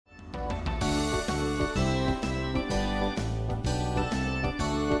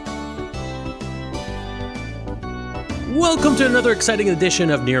Welcome to another exciting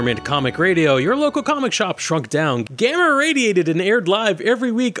edition of Near Mint Comic Radio, your local comic shop shrunk down, gamma radiated and aired live every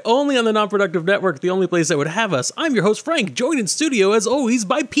week only on the Non-Productive Network, the only place that would have us. I'm your host, Frank, joined in studio as always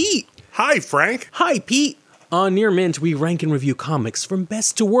by Pete. Hi, Frank. Hi, Pete. On Near Mint, we rank and review comics from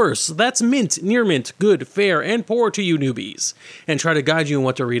best to worst. That's Mint, Near Mint, good, fair, and poor to you newbies. And try to guide you in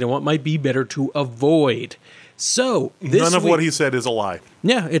what to read and what might be better to avoid. So, None of what he said is a lie.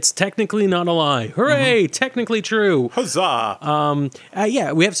 Yeah, it's technically not a lie. Hooray, technically true. Huzzah.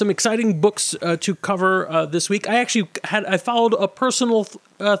 Yeah, we have some exciting books to cover this week. I followed a personal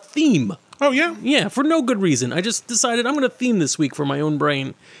theme. Oh, yeah? Yeah, for no good reason. I just decided I'm going to theme this week for my own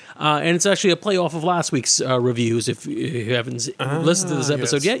brain. And it's actually a play off of last week's reviews. If you haven't listened to this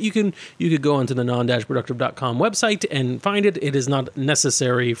episode yet, you could go onto the non-productive.com website and find it. It is not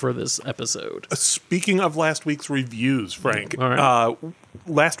necessary for this episode. Speaking of last week's reviews, Frank, All right.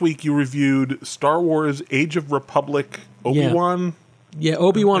 Last week you reviewed Star Wars Age of Republic Obi-Wan. Yeah,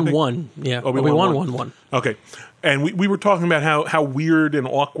 Obi-Wan 1. Yeah, Obi-Wan 1. Okay. And we were talking about how weird and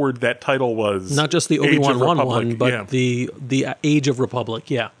awkward that title was. Not just the Obi-Wan 1, but yeah. the Age of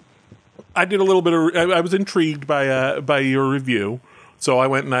Republic, yeah. I did a little bit of... I was intrigued by your review, so I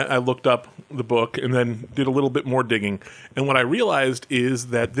went and I looked up the book and then did a little bit more digging. And what I realized is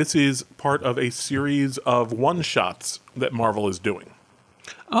that this is part of a series of one-shots that Marvel is doing.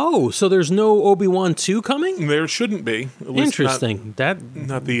 Oh, so there's no Obi-Wan 2 coming? There shouldn't be. At least Interesting.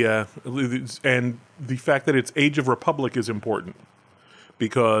 Not the... and the fact that it's Age of Republic is important.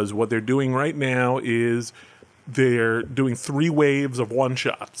 Because what they're doing right now is they're doing 3 waves of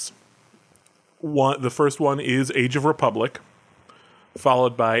one-shots. The first one is Age of Republic,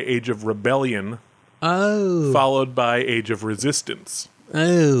 followed by Age of Rebellion, followed by Age of Resistance.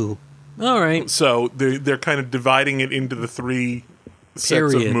 Oh, all right. So they're kind of dividing it into the 3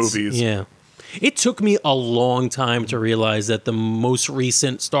 sets of movies. Yeah. It took me a long time to realize that the most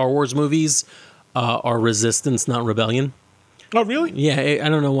recent Star Wars movies are Resistance, not Rebellion. Oh, really? Yeah, I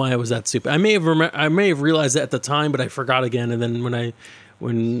don't know why I was that stupid. I may have realized that at the time, but I forgot again. And then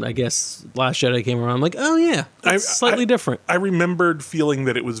when I guess Last Jedi came around, I'm like, oh yeah, it's slightly different. I remembered feeling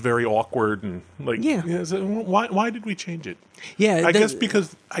that it was very awkward and like, so why did we change it? Yeah, I guess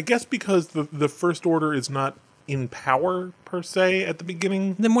because the First Order is not in power per se at the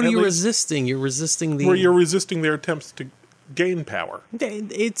beginning. Then what are you resisting? You're resisting you're resisting their attempts to gain power.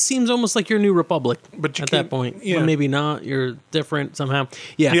 It seems almost like you're New Republic, but at that point, but maybe not. You're different somehow.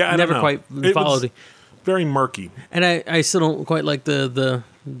 Yeah, I never quite followed it. Very murky, and I still don't quite like the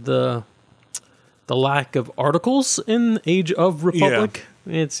lack of articles in Age of Republic.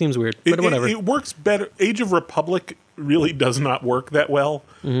 Yeah. It seems weird, but whatever. It works better. Age of Republic really does not work that well.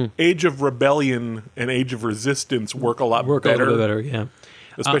 Mm-hmm. Age of Rebellion and Age of Resistance work a lot better. A little bit better, yeah.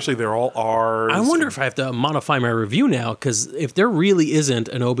 Especially they're all R's. I wonder if I have to modify my review now, because if there really isn't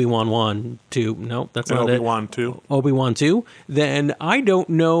an Obi-Wan 1, 2, no, that's not it. Obi-Wan 2. Obi-Wan 2, then I don't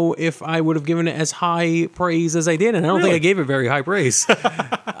know if I would have given it as high praise as I did, and I don't think I gave it very high praise.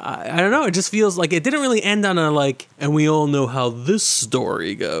 I don't know, it just feels like it didn't really end on a and we all know how this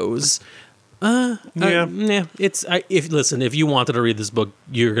story goes. If you wanted to read this book,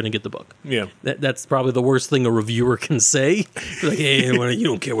 you're going to get the book. Yeah, that's probably the worst thing a reviewer can say. Like, hey, you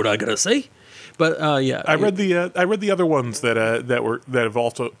don't care what I gotta say. But yeah, I read the other ones that have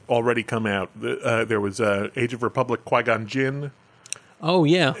also already come out. There was Age of Republic Qui-Gon Jinn. Oh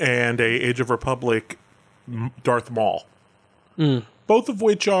yeah, and a Age of Republic Darth Maul. Both of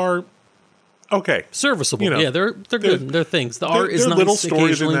which are okay, serviceable. Yeah, they're good. They're things. The art is nice. Little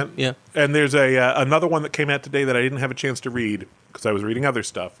stories in that. Yeah, and there's another one that came out today that I didn't have a chance to read because I was reading other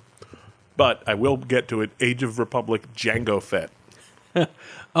stuff. But I will get to it. Age of Republic Jango Fett. Oh,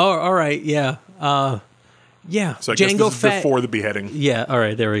 all right. Yeah. Yeah. So I guess this is before the beheading. Yeah. All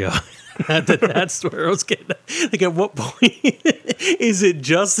right. There we go. That's where I was getting at. Like, at what point is it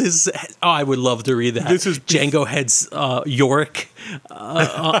just his... Oh, I would love to read that. This is Jango heads Yorick to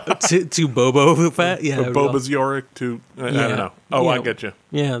Boba Fett. Yeah, Boba's Yorick to... I don't know. Oh, I get you.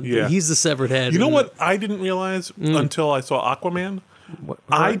 Yeah, he's the severed head. You know what I didn't realize until I saw Aquaman?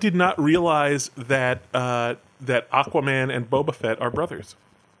 I did not realize that Aquaman and Boba Fett are brothers.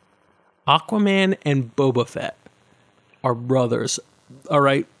 Aquaman and Boba Fett are brothers. All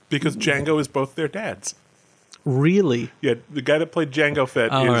right. Because Jango is both their dads. Really? Yeah, the guy that played Jango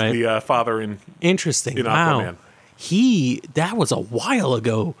Fett is the father in Interesting. In Aquaman. Wow. That was a while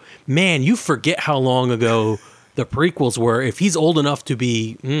ago. Man, you forget how long ago the prequels were. If he's old enough to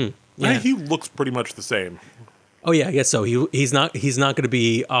be... He looks pretty much the same. Oh, yeah, I guess so. He's not going to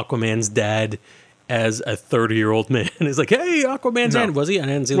be Aquaman's dad as a 30-year-old man. He's like, hey, Aquaman's No. in. Was he? I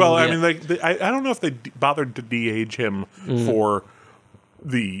hadn't seen Well, the I movie mean, yet. I don't know if they bothered to de-age him for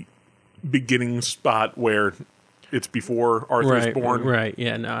the beginning spot where it's before Arthur's right, born. right.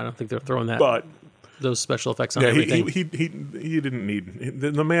 Yeah, no, I don't think they're throwing that But those special effects on yeah, everything. he didn't need.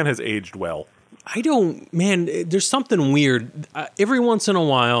 The man has aged well. I don't, man, there's something weird. Every once in a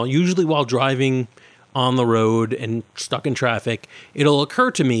while, usually while driving on the road and stuck in traffic, it'll occur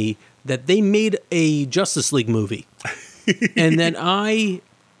to me that they made a Justice League movie. And then I,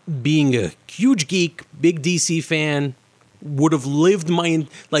 being a huge geek, big DC fan, would have lived my,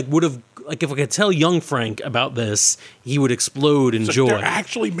 like, if I could tell young Frank about this, he would explode in joy. They're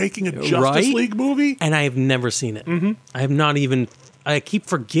actually making a Justice Right? League movie? And I have never seen it. Mm-hmm. I have not even, I keep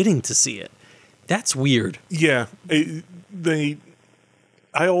forgetting to see it. That's weird. Yeah.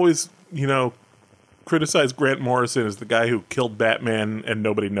 I always, criticize Grant Morrison as the guy who killed Batman and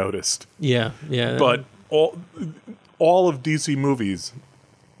nobody noticed. Yeah, yeah. But all of DC movies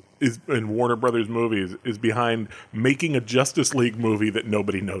and Warner Brothers movies is behind making a Justice League movie that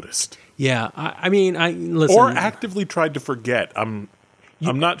nobody noticed. yeah, I mean, listen. Or actively tried to forget. I'm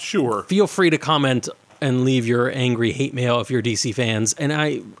not sure. Feel free to comment and leave your angry hate mail if you're DC fans. And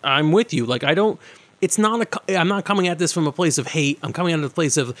I'm with you. Like, I'm not coming at this from a place of hate. I'm coming at it from a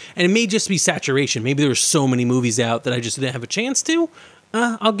place of, and it may just be saturation. Maybe there's so many movies out that I just didn't have a chance to.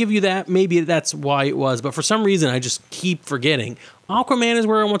 I'll give you that. Maybe that's why it was. But for some reason, I just keep forgetting. Aquaman is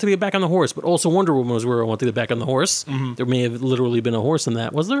where I want to get back on the horse, but also Wonder Woman was where I want to get back on the horse. Mm-hmm. There may have literally been a horse in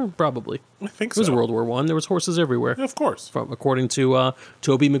that. Was there? Probably. I think It was so. World War I. There was horses everywhere. Of course. According to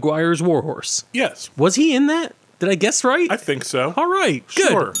Tobey Maguire's War Horse. Yes. Was he in that? Did I guess right? I think so. All right. Good.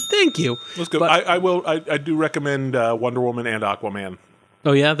 Sure. Thank you. Let's go. But- I do recommend Wonder Woman and Aquaman.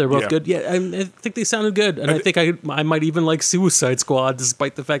 Oh, yeah? They're both Yeah. good? Yeah, I think they sounded good. And I think I might even like Suicide Squad,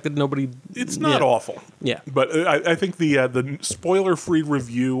 despite the fact that nobody... It's not yeah. awful. Yeah. But I think the spoiler-free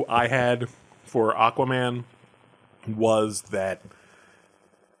review I had for Aquaman was that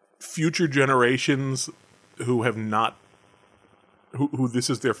future generations who have not, who this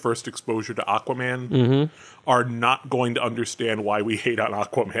is their first exposure to Aquaman, are not going to understand why we hate on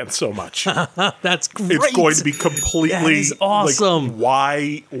Aquaman so much. That's great. It's going to be completely That is awesome.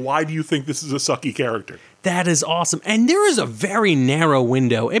 Like, why do you think this is a sucky character? That is awesome. And there is a very narrow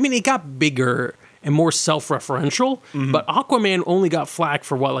window. I mean, it got bigger and more self-referential, but Aquaman only got flack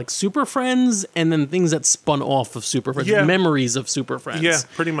for like Super Friends and then things that spun off of Super Friends, Yeah. memories of Super Friends. Yeah,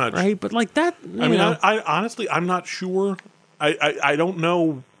 pretty much. Right? But like that, I mean, I honestly, I'm not sure. I don't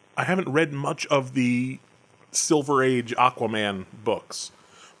know. I haven't read much of the Silver Age Aquaman books,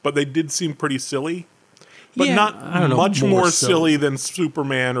 but they did seem pretty silly. But Yeah, not I don't know, much more more so. silly than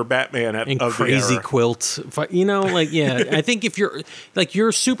Superman or Batman and of Crazy the era. Quilt. Like, yeah, I think if you're like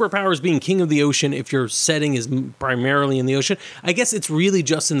your superpowers being king of the ocean, if your setting is primarily in the ocean, I guess it's really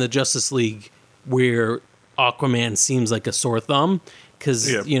just in the Justice League where Aquaman seems like a sore thumb.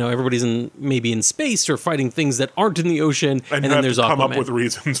 Because Yeah. everybody's maybe in space or fighting things that aren't in the ocean, and you then have there's to come Aquaman, up with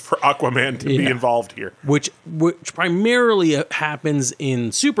reasons for Aquaman to be Yeah. involved here. which primarily happens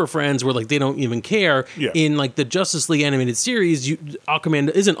in Super Friends, where like they don't even care. Yeah. In like the Justice League animated series, Aquaman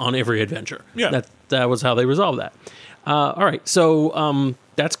isn't on every adventure. Yeah. that was how they resolved that. All right, so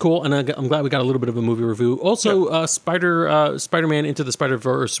that's cool, and I'm glad we got a little bit of a movie review. Also, Spider-Man Into the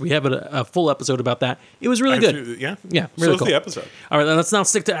Spider-Verse. We have a full episode about that. It was really good. Yeah, Yeah, really so cool. the episode. All right, let's now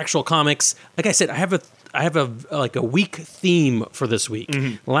stick to actual comics. Like I said, I have a week theme for this week.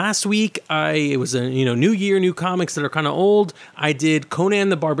 Last week, it was a new year, new comics that are kind of old. I did Conan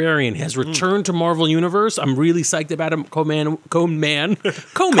the Barbarian has returned to Marvel Universe. I'm really psyched about him.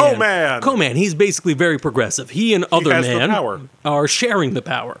 Coman. He's basically very progressive. He and other has the man power. are sharing the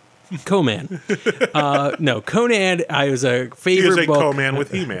power. Conan. No, Conan. I was a He favorite is a book. co-man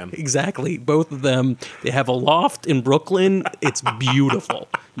with He-Man. Exactly. Both of them. They have a loft in Brooklyn. It's beautiful.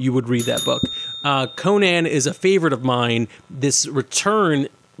 You would read that book. Conan is a favorite of mine. This return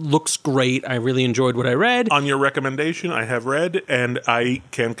looks great. I really enjoyed what I read. On your recommendation, I have read, and I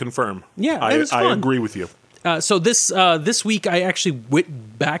can confirm. Yeah, it was I fun. agree with you. So this week I actually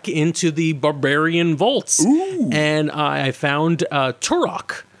went back into the Barbarian vaults, and I found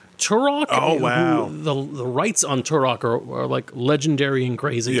Turok. Turok. Oh, wow. The rights on Turok are like legendary and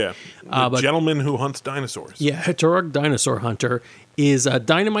crazy. Yeah, the gentleman who hunts dinosaurs. Yeah, Turok Dinosaur Hunter is a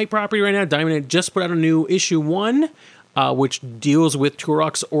Dynamite property right now. Dynamite just put out a new issue 1, which deals with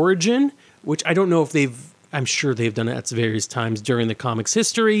Turok's origin, which I don't know if I'm sure they've done it at various times during the comics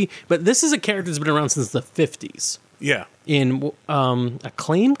history, but this is a character that's been around since the 50s. Yeah. in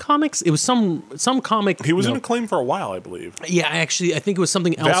Acclaim Comics. It was some comic. He was in Acclaim for a while, I believe. Yeah, I think it was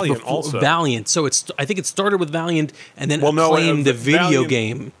something else. Valiant also. Valiant. So I think it started with Valiant, and then Acclaim, the video Valiant,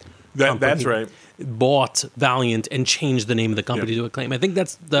 game. That's right. Bought Valiant and changed the name of the company to Acclaim. I think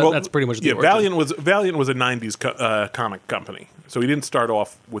that's pretty much the origin. Valiant was a '90s comic company, so he didn't start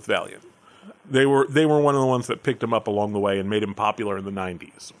off with Valiant. They were one of the ones that picked him up along the way and made him popular in the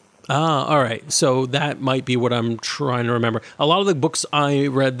 '90s. Ah, all right. So that might be what I'm trying to remember. A lot of the books I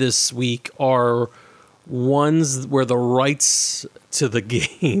read this week are ones where the rights to the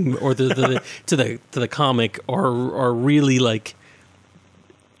game or to the comic are really like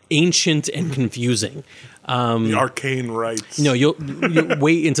ancient and confusing. The arcane rights. No, you'll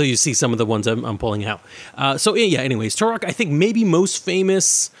wait until you see some of the ones I'm pulling out. Anyways, Turok, I think maybe most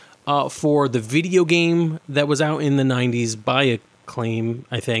famous for the video game that was out in the 90s by Acclaim,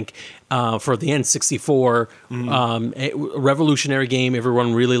 I think, for the N64, a revolutionary game.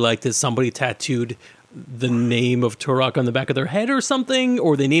 Everyone really liked it. Somebody tattooed the name of Turok on the back of their head or something,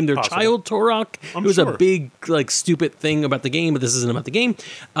 or they named their child Turok. It was a big, like, stupid thing about the game, but this isn't about the game.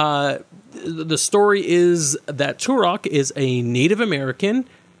 The story is that Turok is a Native American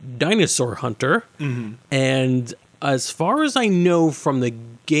dinosaur hunter, and as far as I know from the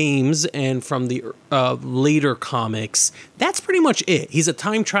games and from the later comics, that's pretty much it. He's a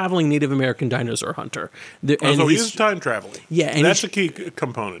time-traveling Native American dinosaur hunter. So he's time-traveling. Yeah. And that's a key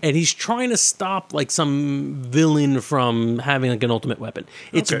component. And he's trying to stop, like, some villain from having, like, an ultimate weapon.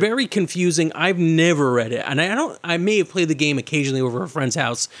 It's very confusing. I've never read it. And I may have played the game occasionally over a friend's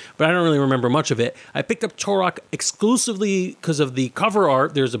house, but I don't really remember much of it. I picked up Turok exclusively because of the cover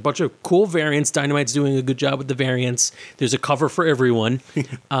art. There's a bunch of cool variants. Dynamite's doing a good job with the variants. There's a cover for everyone.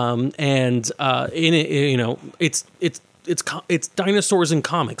 In it, it's dinosaurs in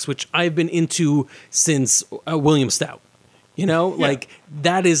comics, which I've been into since William Stout. Like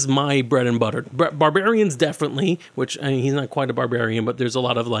that is my bread and butter. Barbarians definitely, which he's not quite a barbarian, but there's a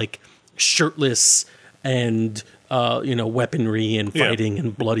lot of like shirtless and weaponry and fighting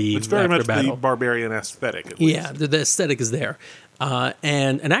and bloody. It's very much battle. the barbarian aesthetic. At least. Yeah, the aesthetic is there.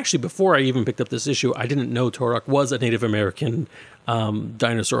 And actually, before I even picked up this issue, I didn't know Turok was a Native American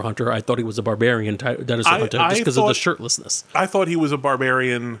dinosaur hunter. I thought he was a barbarian dinosaur hunter just because of the shirtlessness. I thought he was a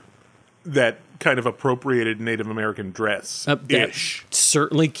barbarian that kind of appropriated Native American dress-ish.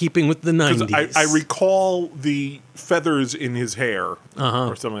 Certainly keeping with the 90s. I recall the feathers in his hair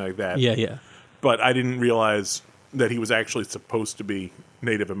or something like that. Yeah. But I didn't realize that he was actually supposed to be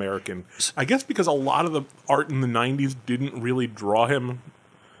Native American. I guess because a lot of the art in the 90s didn't really draw him.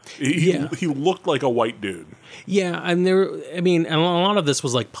 He looked like a white dude. Yeah, and a lot of this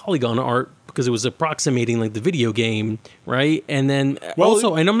was like polygon art because it was approximating like the video game, right? And then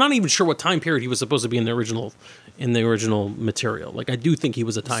and I'm not even sure what time period he was supposed to be in the original material. Like I do think he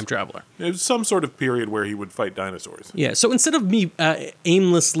was a time traveler. It was some sort of period where he would fight dinosaurs. Yeah, so instead of me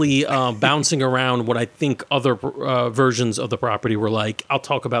aimlessly bouncing around what I think other versions of the property were like, I'll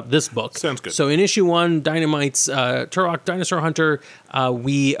talk about this book. Sounds good. So in issue 1, Dynamite's Turok Dinosaur Hunter,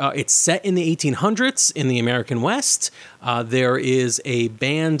 it's set in the 1800s in the American West. There is a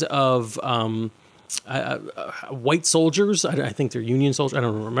band of white soldiers, I think they're Union soldiers, I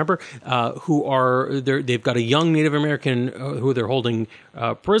don't remember, they've got a young Native American who they're holding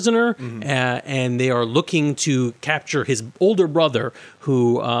prisoner, and they are looking to capture his older brother,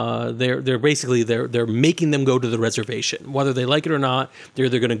 who they're making them go to the reservation. Whether they like it or not, they're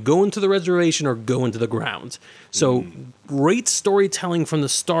either going to go into the reservation or go into the ground. So great storytelling from the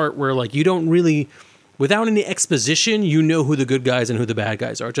start where like you don't really... Without any exposition, you know who the good guys and who the bad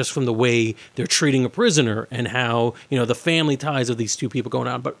guys are, just from the way they're treating a prisoner and how, the family ties of these two people going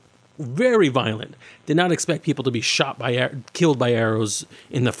on. But very violent. Did not expect people to be killed by arrows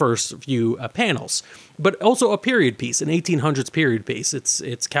in the first few panels. But also a period piece, an 1800s period piece.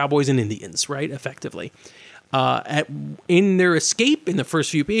 It's cowboys and Indians, right, effectively. In their escape, in the first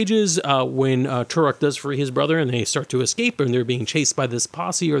few pages, when Turok does free his brother and they start to escape and they're being chased by this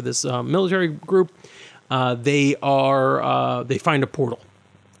posse or this military group, they find a portal,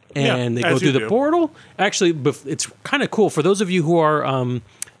 and they go through the portal. Actually, it's kind of cool for those of you who are.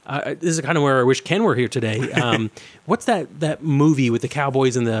 This is kind of where I wish Ken were here today. What's that movie with the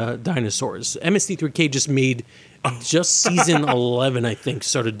cowboys and the dinosaurs? MST3K just made season 11, I think,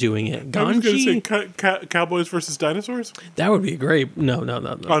 started doing it. Ganji? I was going to say Cowboys versus Dinosaurs? That would be great. No.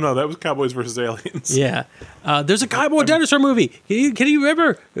 Oh, no, that was Cowboys versus Aliens. Yeah. There's a cowboy dinosaur movie. Can you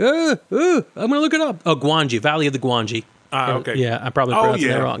remember? I'm going to look it up. Oh, Gwangi, Valley of the Gwangi. Okay. Yeah, I probably pronounced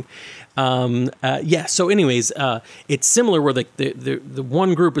that wrong. Yeah. So, anyways, it's similar where the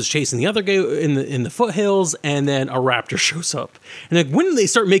one group is chasing the other guy in the foothills, and then a raptor shows up. And like, when they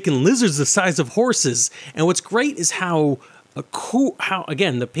start making lizards the size of horses, and what's great is how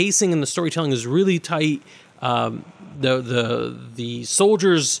again the pacing and the storytelling is really tight. The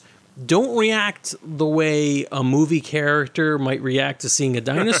soldiers don't react the way a movie character might react to seeing a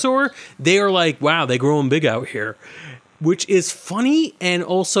dinosaur. They are like, wow, they growing big out here, which is funny and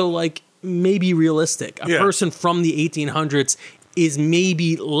also like maybe realistic. A person from the 1800s is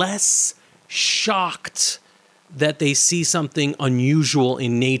maybe less shocked that they see something unusual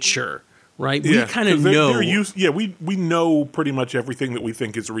in nature, right? We kind of know. We know pretty much everything that we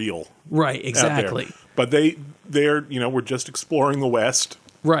think is real. Right, exactly. But they're we're just exploring the West.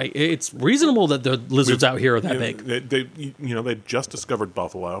 Right. It's reasonable that the lizards out here are that big. They just discovered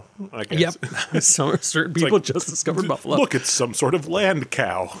buffalo, I guess. Yep. Certain people just discovered buffalo. Look, it's some sort of land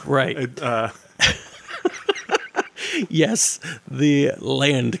cow. Right. Yes, the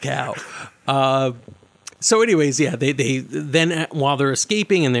land cow. So anyways, they then while they're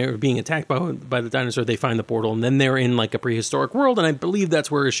escaping and they're being attacked by the dinosaur, they find the portal, and then they're in like a prehistoric world, and I believe that's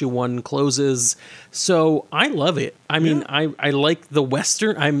where issue 1 closes. So I love it. I mean, I like the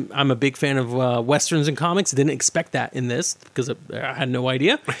Western. I'm a big fan of Westerns in comics. I didn't expect that in this because I had no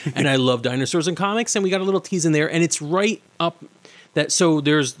idea. And I love dinosaurs in comics, and we got a little tease in there, and it's right up that. So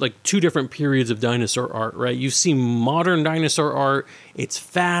there's like 2 different periods of dinosaur art, right? You see modern dinosaur art. It's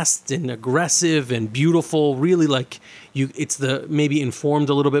fast and aggressive and beautiful. Really, like it's maybe informed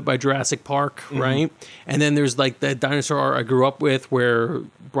a little bit by Jurassic Park, right? And then there's like the dinosaur art I grew up with, where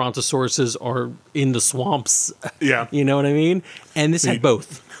brontosauruses are in the swamps. Yeah, you know what I mean. And this had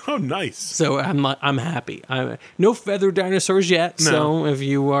both. Oh, nice. So I'm happy. No feathered dinosaurs yet. No. So if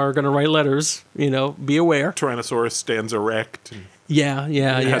you are going to write letters, be aware. Tyrannosaurus stands erect. Yeah. He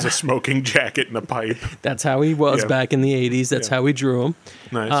has a smoking jacket and a pipe. That's how he was back in the 80s. That's how we drew him.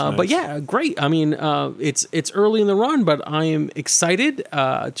 Nice. But yeah, great. I mean, it's early in the run, but I am excited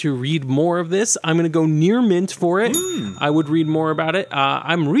to read more of this. I'm going to go near mint for it. I would read more about it.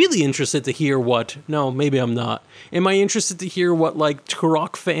 I'm really interested to hear no, maybe I'm not. Am I interested to hear what like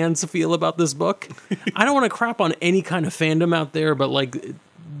Turok fans feel about this book? I don't want to crap on any kind of fandom out there, but like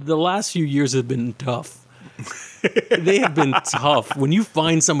the last few years have been tough. They have been tough. When you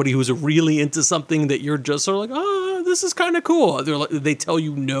find somebody who's really into something that you're just sort of like, oh, this is kind of cool. They tell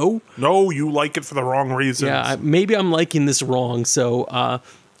you no. No, you like it for the wrong reasons. Yeah, maybe I'm liking this wrong. So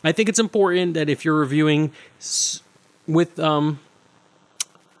I think it's important that if you're reviewing with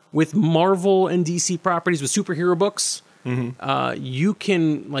Marvel and DC properties, with superhero books, you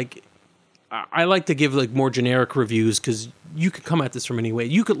can like. I like to give like more generic reviews because you could come at this from any way.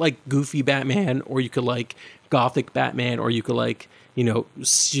 You could like goofy Batman, or you could like gothic Batman, or you could like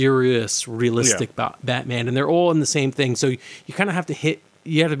serious, realistic Batman, and they're all in the same thing. So you kind of have to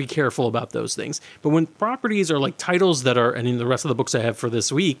you have to be careful about those things. But when properties are like titles that are, and in the rest of the books I have for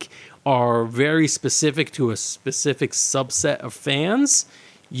this week are very specific to a specific subset of fans,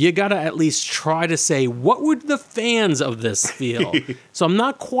 you got to at least try to say, what would the fans of this feel? So I'm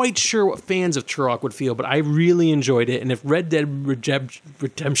not quite sure what fans of Turok would feel, but I really enjoyed it. And if Red Dead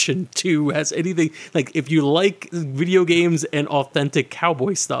Redemption 2 has anything, like if you like video games and authentic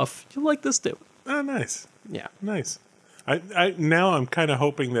cowboy stuff, you'll like this too. Oh, nice. Yeah. Nice. Now I'm kind of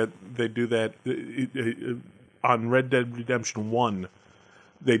hoping that they do that on Red Dead Redemption 1.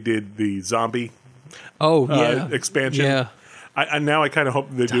 They did the zombie expansion. Yeah. Now I kind of hope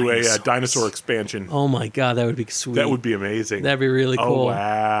they do a dinosaur expansion. Oh my God, that would be sweet. That would be amazing. That'd be really cool. Oh,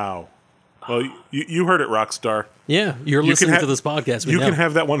 wow. Well, you heard it, Rockstar. Yeah, you're listening to this podcast. You can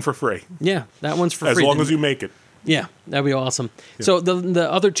have that one for free. Yeah, that one's for free. As long as you make it. Yeah, that'd be awesome. Yeah. So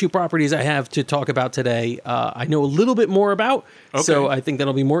the other 2 properties I have to talk about today, I know a little bit more about. Okay. So I think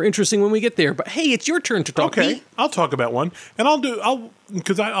that'll be more interesting when we get there. But hey, it's your turn to talk. Okay, I'll talk about one, and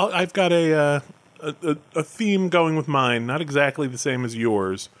I've got a theme going with mine. Not exactly the same as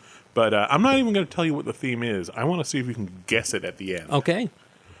yours, but I'm not even going to tell you what the theme is. I want to see if you can guess it at the end. Okay.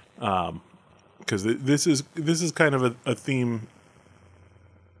 Because this is kind of a theme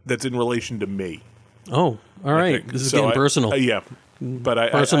that's in relation to me. Oh, all right. This is getting personal. Yeah,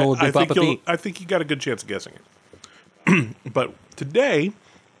 but personal would be Papa Pete. I think you got a good chance of guessing it. But today,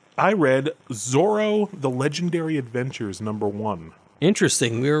 I read Zorro: The Legendary Adventures #1.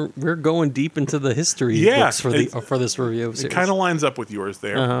 Interesting. We're going deep into the history books for this review series. It kind of lines up with yours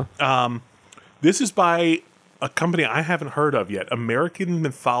there. This is by a company I haven't heard of yet, American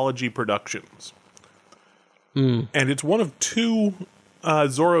Mythology Productions, and it's one of 2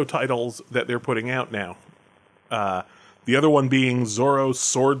 Zorro titles that they're putting out now. The other one being Zorro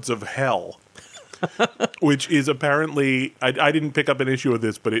Swords of Hell, which is apparently, I didn't pick up an issue of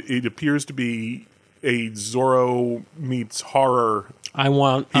this, but it appears to be a Zorro meets horror. I'm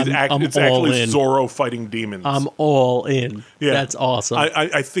all It's actually in. Zorro fighting demons. I'm all in. Yeah. That's awesome.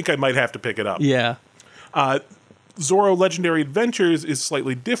 I think I might have to pick it up. yeah. Zorro Legendary Adventures is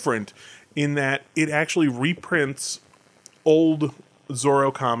slightly different in that it actually reprints old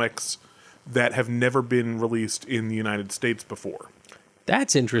Zorro comics that have never been released in the United States before.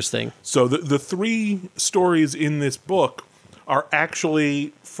 That's interesting. So the three stories in this book are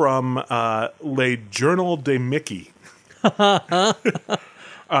actually from Le Journal de Mickey,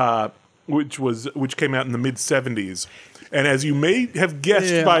 which came out in the mid-'70s. And as you may have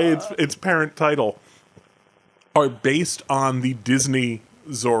guessed by its parent title, are based on the Disney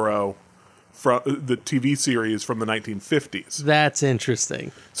Zorro from the TV series from the 1950s. That's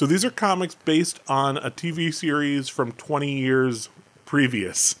interesting. So these are comics based on a TV series from 20 years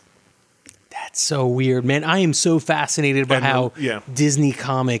previous. That's so weird, man. I am so fascinated by how Disney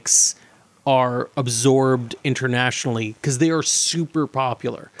comics are absorbed internationally because they are super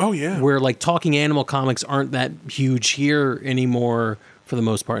popular. Oh, yeah. Where like talking animal comics aren't that huge here anymore, for the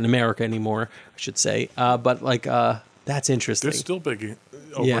most part, in America anymore, I should say. But like, that's interesting. They're still big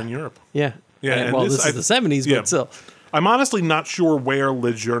over in Europe. Yeah. Yeah. And, well, this is the 70s, but still. I'm honestly not sure where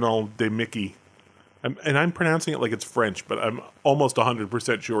Le Journal de Mickey, and I'm pronouncing it like it's French, but I'm almost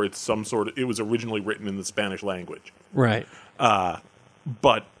 100% sure it's some sort of, it was originally written in the Spanish language. Right.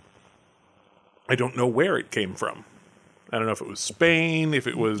 But I don't know where it came from. I don't know if it was Spain, if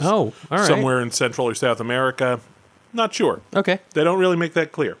it was somewhere in Central or South America. Not sure. Okay. They don't really make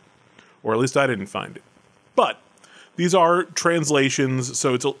that clear. Or at least I didn't find it. But these are translations,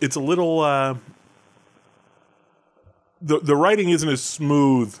 so it's a little... The writing isn't as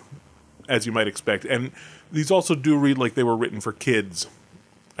smooth as you might expect. And these also do read like they were written for kids,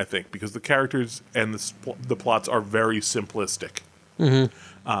 I think, because the characters and the plots are very simplistic.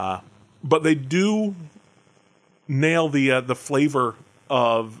 Mm-hmm. But they do nail the flavor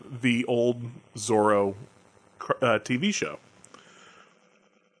of the old Zorro TV show.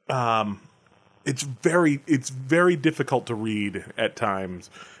 It's very difficult to read at times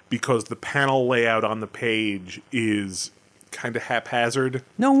because the panel layout on the page is kind of haphazard.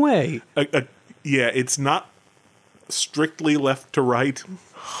 No way. Yeah, it's not strictly left to right.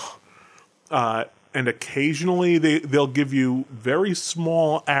 And occasionally they'll give you very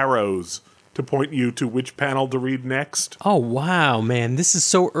small arrows to point you to which panel to read next. Oh, wow, man. This is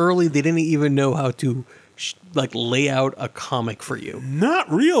so early they didn't even know how to lay out a comic for you. Not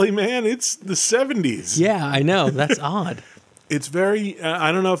really, man. It's the 70s. Yeah, I know. That's odd. It's very...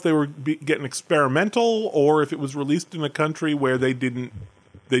 I don't know if they were getting experimental or if it was released in a country where they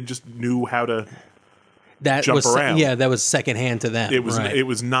just knew how to jump around. Yeah, that was secondhand to them. It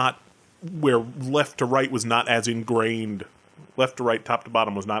was not... Where left to right was not as ingrained. Left to right, top to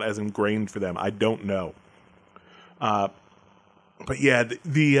bottom was not as ingrained for them. I don't know. But yeah,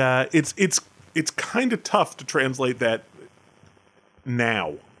 it's kind of tough to translate that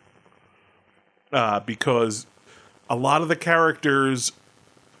now. Because a lot of the characters,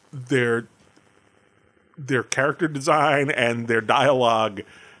 their character design and their dialogue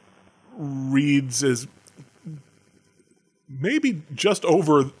reads as maybe just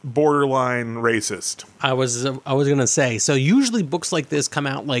over borderline racist. I was gonna say. So usually books like this come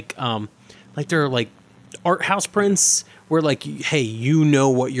out like they're like art house prints, where like, hey, you know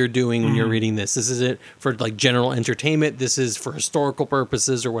what you're doing when you're reading this. This isn't for like general entertainment. This is for historical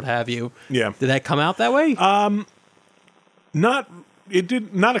purposes or what have you. Yeah. Did that come out that way? Not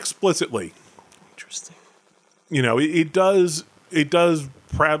explicitly. Interesting. You know, it does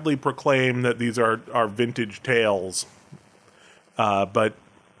proudly proclaim that these are vintage tales. But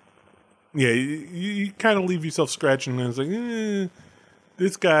yeah, you kind of leave yourself scratching and it's like,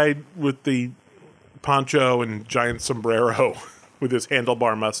 this guy with the poncho and giant sombrero with his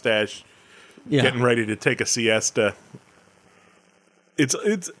handlebar mustache getting ready to take a siesta.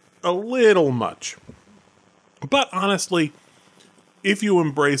 It's a little much. But honestly, if you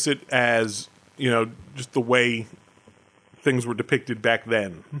embrace it as, just the way things were depicted back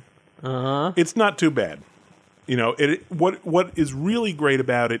then, it's not too bad. What is really great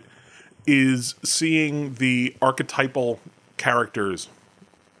about it is seeing the archetypal characters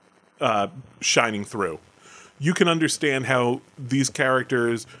shining through. You can understand how these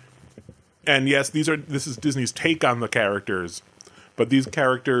characters, and yes, this is Disney's take on the characters, but these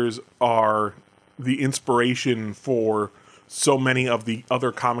characters are the inspiration for so many of the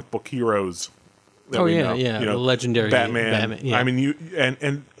other comic book heroes that Oh, we yeah, know. yeah, You know, the legendary Batman, yeah. I mean,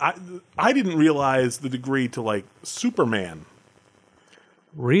 I didn't realize the degree to like Superman,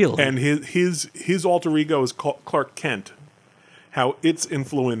 Really? and his alter ego is Clark Kent. How it's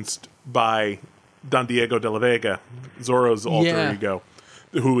influenced by Don Diego de la Vega, Zorro's alter ego,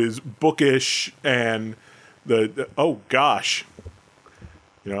 who is bookish and oh gosh.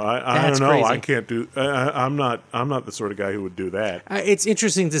 You know, I don't know. Crazy. I can't do. I'm not the sort of guy who would do that. It's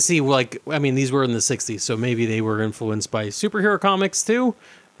interesting to see. Like, I mean, these were in the '60s, so maybe they were influenced by superhero comics too.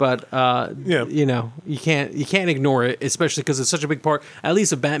 But you know, you can't ignore it, especially because it's such a big part, at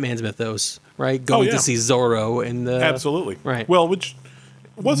least of Batman's mythos, right? Going to see Zorro and Absolutely right. Well, which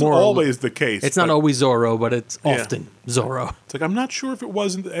wasn't always the case. It's not always Zorro, but it's often Zorro. It's like I'm not sure if it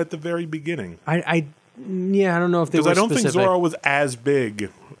wasn't at the very beginning. I don't know if they were Because I don't specific. think Zorro was as big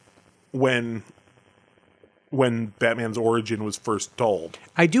when Batman's origin was first told.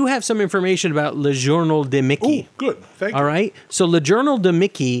 I do have some information about Le Journal de Mickey. Oh, good. Thank you. All right. So Le Journal de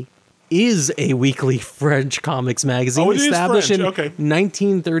Mickey is a weekly French comics magazine Oh, it is established French. in Okay.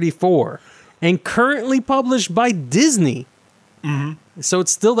 1934 and currently published by Disney. Mm-hmm. So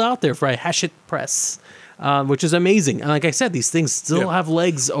it's still out there for Hachette Press, which is amazing. And like I said, these things still have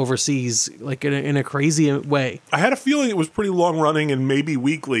legs overseas, like in a crazy way. I had a feeling it was pretty long running and maybe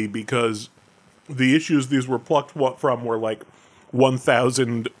weekly because the issues these were plucked from were like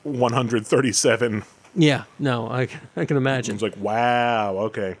 1,137. Yeah, no, I can imagine. It's like, wow,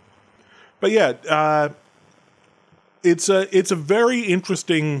 okay. But yeah, it's a very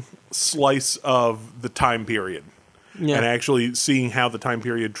interesting slice of the time period. Yeah. And actually seeing how the time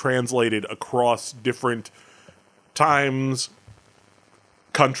period translated across different times,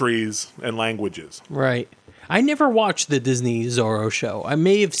 countries, and languages. Right. I never watched the Disney Zorro show. I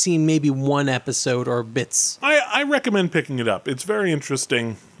may have seen maybe one episode or bits. I recommend picking it up. It's very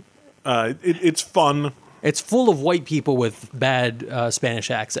interesting. It's fun. It's full of white people with bad Spanish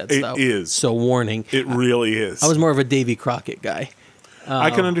accents, though. It is. So warning. It really is. I was more of a Davy Crockett guy.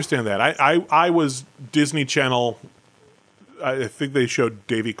 I can understand that. I was Disney Channel. I think they showed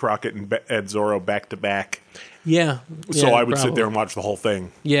Davy Crockett and Ed Zorro back to back. Yeah. So I would probably sit there and watch the whole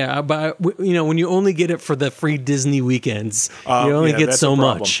thing. Yeah, but you know, when you only get it for the free Disney weekends, you only get that's so a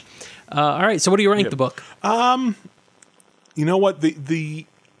problem. much. All right, so what do you rank the book? You know what? The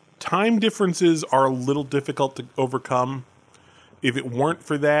time differences are a little difficult to overcome. If it weren't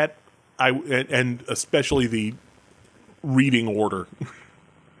for that, and especially the reading order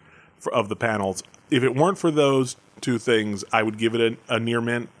of the panels, if it weren't for those two things, I would give it a near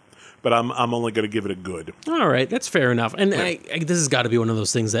mint. But I'm only going to give it a good. All right, that's fair enough. And this has got to be one of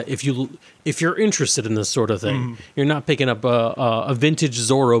those things that if you're interested in this sort of thing, you're not picking up a vintage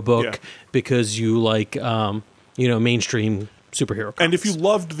Zorro book because you like mainstream superhero comics. And if you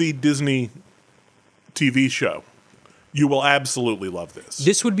loved the Disney TV show, you will absolutely love this.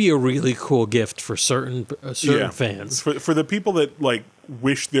 This would be a really cool gift for certain fans. For the people that like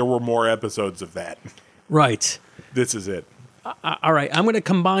wish there were more episodes of that. Right. This is it. All right, I'm going to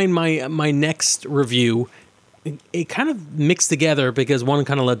combine my next review. It kind of mixed together because one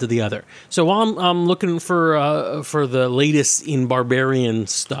kind of led to the other. So while I'm looking for the latest in Barbarian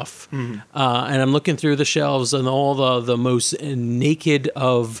stuff, and I'm looking through the shelves and all the most naked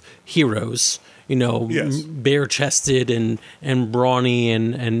of heroes, bare-chested and brawny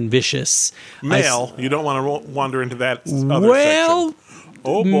and vicious. Male, you don't want to wander into that other section.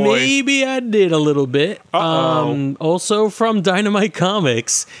 Oh boy. Maybe I did a little bit. Also from Dynamite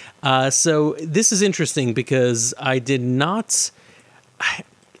Comics. So this is interesting because I did not.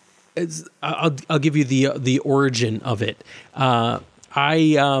 I'll give you the origin of it.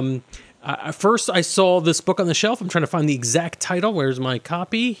 First I saw this book on the shelf. I'm trying to find the exact title. Where's my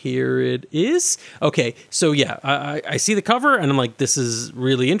copy? Here it is. Okay, so yeah, I see the cover and I'm like, this is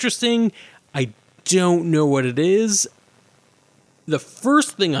really interesting. I don't know what it is. The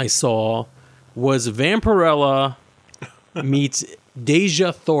first thing I saw was Vampirella meets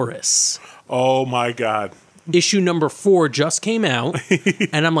Deja Thoris. Oh my God. Issue number 4 just came out,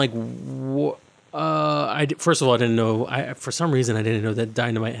 and I'm like, first of all, I didn't know. For some reason, I didn't know that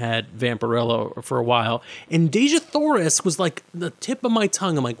Dynamite had Vampirella for a while. And Deja Thoris was like the tip of my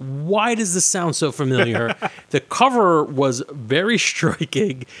tongue. I'm like, why does this sound so familiar? The cover was very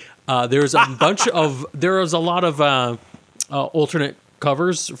striking. There was a lot of alternate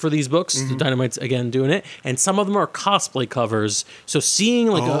covers for these books. Dynamite's again doing it, and some of them are cosplay covers. So seeing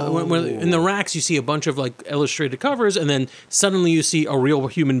like when in the racks, you see a bunch of like illustrated covers, and then suddenly you see a real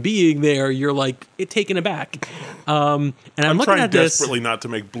human being there. You're like taken aback. And I'm looking trying at this desperately not to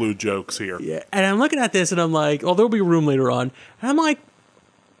make blue jokes here. Yeah, and I'm looking at this, and I'm like, oh, there'll be room later on. And I'm like,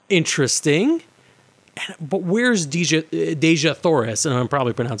 interesting. but where's Deja Thoris? And I'm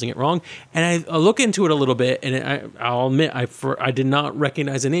probably pronouncing it wrong. And I look into it a little bit, and I'll admit I did not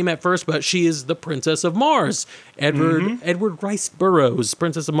recognize the name at first, but she is the Princess of Mars, Edward Rice Burroughs,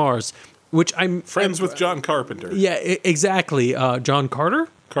 Princess of Mars, which I'm friends with John Carpenter. Yeah, exactly. John Carter.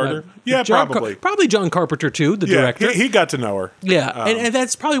 Yeah, probably. Probably John Carpenter too, the director. He got to know her. Yeah, and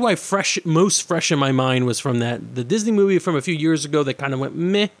that's probably why most fresh in my mind was from the Disney movie from a few years ago that kind of went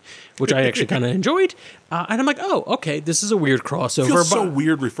meh, which I actually kind of enjoyed. And I'm like, oh, okay, this is a weird crossover. It feels so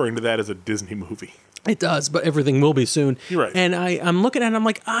weird referring to that as a Disney movie. It does, but everything will be soon. You're right. And I'm looking at it, I'm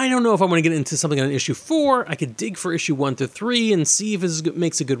like, I don't know if I want to get into something on issue 4. I could dig for issue 1 to 3 and see if it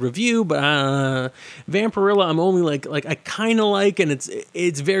makes a good review, but Vampirella, I'm only like I kind of like, and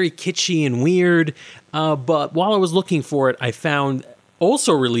it's very kitschy and weird. But while I was looking for it, I found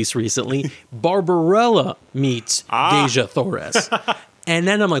also released recently Barbarella meets Deja Thoris. And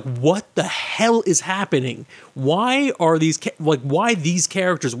then I'm like, what the hell is happening? Why are these why these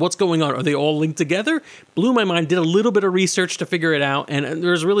characters? What's going on? Are they all linked together? Blew my mind. Did a little bit of research to figure it out, and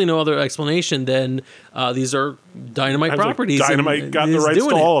there's really no other explanation than these are Dynamite properties. Dynamite got the rights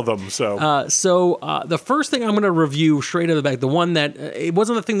to all of them. So the first thing I'm going to review straight out of the back, the one that it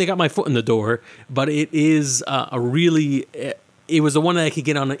wasn't the thing that got my foot in the door, but it is it was the one that I could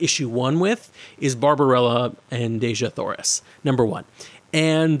get on issue 1 with, is Barbarella and Deja Thoris, number 1.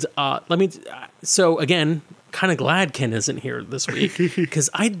 And so again, kind of glad Ken isn't here this week, because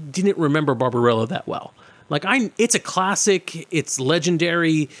I didn't remember Barbarella that well. It's a classic, it's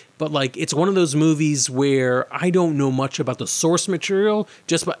legendary, but it's one of those movies where I don't know much about the source material.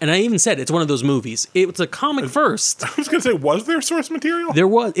 And I even said it's one of those movies. It's a comic first. I was going to say, was there source material? There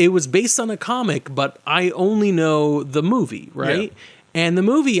was. It was based on a comic, but I only know the movie, right? Yeah. And the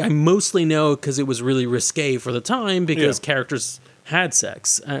movie I mostly know because it was really risque for the time because characters had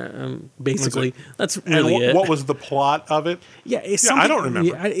sex. Basically, that's really it. What was the plot of it? Yeah, I don't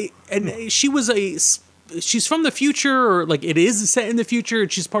remember. And she was she's from the future, or it is set in the future,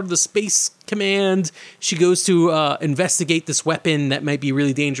 and she's part of the space command. She goes to investigate this weapon that might be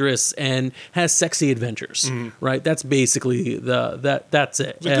really dangerous and has sexy adventures. Right? That's basically that's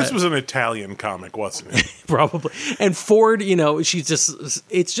it. This was an Italian comic, wasn't it? Probably. And Ford,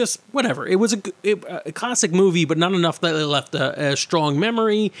 it's just whatever. It was a classic movie, but not enough that it left a strong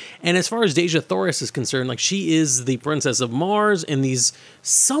memory. And as far as Deja Thoris is concerned, she is the Princess of Mars in these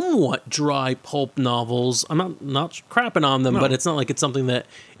somewhat dry pulp novels. I'm not crapping on them, but it's not like it's something that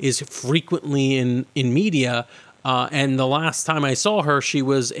is frequently in media. And the last time I saw her, she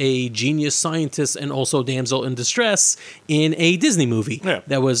was a genius scientist and also damsel in distress in a Disney movie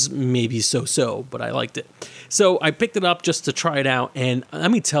that was maybe so-so, but I liked it. So I picked it up just to try it out, and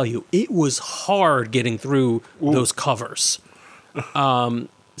let me tell you, it was hard getting through those covers.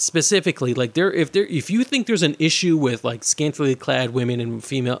 Specifically, if you think there's an issue with scantily clad women and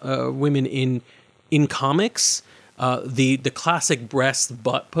female women in comics, the classic breast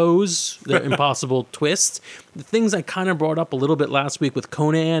butt pose, the impossible twist, the things I kind of brought up a little bit last week with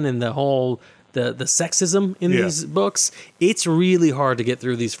Conan and the whole the sexism in these books, it's really hard to get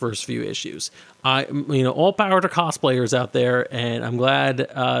through these first few issues. All power to cosplayers out there, and I'm glad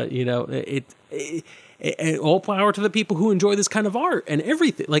and all power to the people who enjoy this kind of art and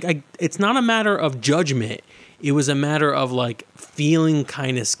everything. It's not a matter of judgment. It was a matter of feeling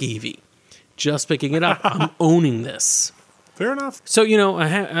kind of skeevy. Just picking it up. I'm owning this. Fair enough. So, I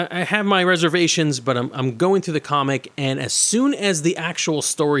have my reservations, but I'm going through the comic, and as soon as the actual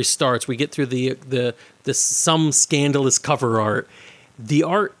story starts, we get through the some scandalous cover art. The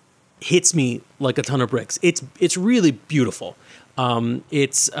art hits me like a ton of bricks. It's really beautiful.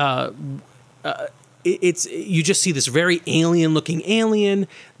 It's you just see this very alien-looking alien.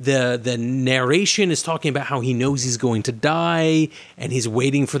 The narration is talking about how he knows he's going to die, and he's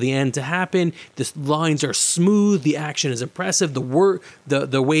waiting for the end to happen. The lines are smooth. The action is impressive. The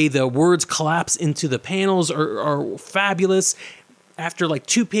way the words collapse into the panels are fabulous. After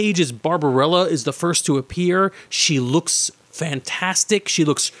 2 pages, Barbarella is the first to appear. She looks fantastic. She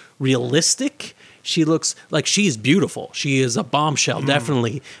looks realistic. She looks like she's beautiful. She is a bombshell,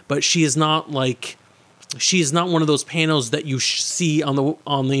 definitely, but she is not she is not one of those panels that you see on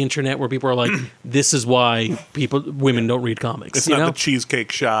the internet where people are like, "This is why women don't read comics." It's not the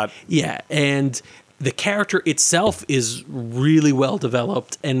cheesecake shot. Yeah, and the character itself is really well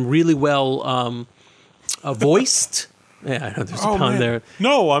developed and really well voiced. Yeah, I know there's a pun there.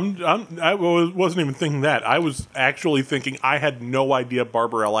 No, I wasn't even thinking that. I was actually thinking I had no idea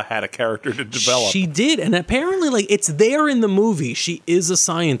Barbarella had a character to develop. She did, and apparently, it's there in the movie. She is a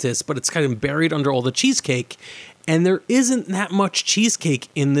scientist, but it's kind of buried under all the cheesecake, and there isn't that much cheesecake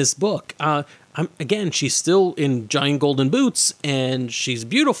in this book. again, she's still in giant golden boots and she's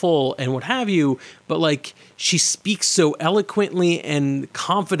beautiful and what have you, but like she speaks so eloquently and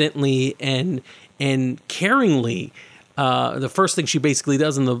confidently and caringly. The first thing she basically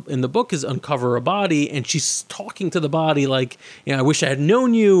does in the book is uncover a body, and she's talking to the body like, I wish I had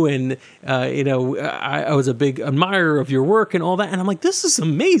known you, and I was a big admirer of your work and all that. And I'm like, this is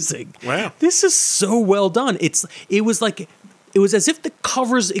amazing. Wow, this is so well done. It was as if the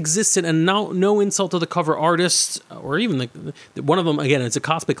covers existed, and no insult to the cover artists or even one of them. Again, it's a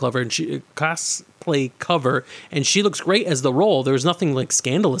cosplay cover, and she looks great as the role. There's nothing like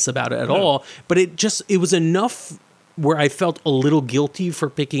scandalous about it at all, but it was enough where I felt a little guilty for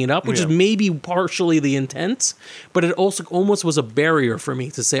picking it up, which is maybe partially the intent, but it also almost was a barrier for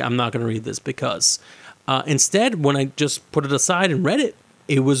me to say I'm not going to read this because instead, when I just put it aside and read it,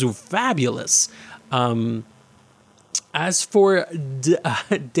 it was fabulous. As for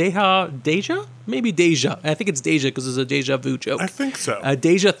Deja? Maybe Deja. I think it's Deja because it's a deja vu joke. I think so.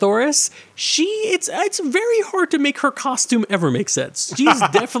 Deja Thoris. It's very hard to make her costume ever make sense. She's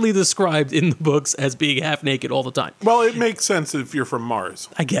definitely described in the books as being half naked all the time. Well, it makes sense if you're from Mars,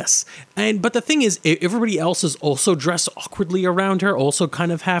 I guess. But the thing is, everybody else is also dressed awkwardly around her, also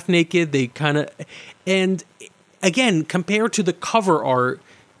kind of half naked. And again, compared to the cover art,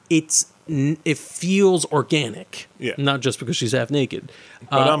 it feels organic, not just because she's half naked.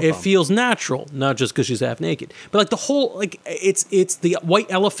 It feels natural, not just because she's half naked. But like the whole, it's the white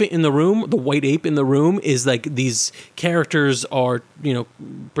elephant in the room, the white ape in the room is like these characters are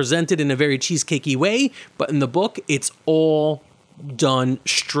presented in a very cheesecakey way, but in the book it's all done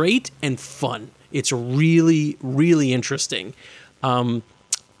straight and fun. It's really, really interesting.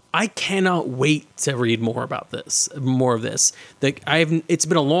 I cannot wait to read more of this. It's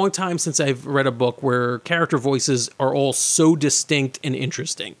been a long time since I've read a book where character voices are all so distinct and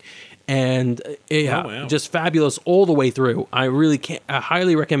interesting, and just fabulous all the way through. I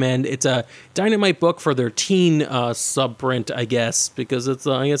highly recommend. It's a Dynamite book for their teen subprint, I guess, because it's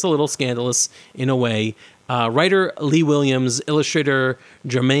a little scandalous in a way. Writer Lee Williams, illustrator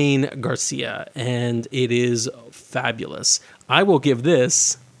Jermaine Garcia, and it is fabulous. I will give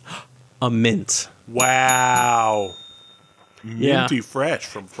this a mint. Wow. Minty fresh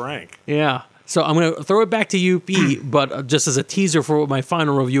from Frank. Yeah. So I'm going to throw it back to you, P, but just as a teaser for what my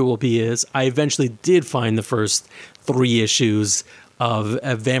final review will be is I eventually did find the first 3 issues of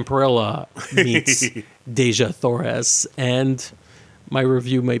Vampirella meets Deja Thoris, and my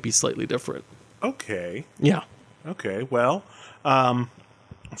review might be slightly different. Okay. Yeah. Okay. Well,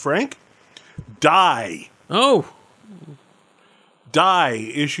 Frank, Die. Oh. Die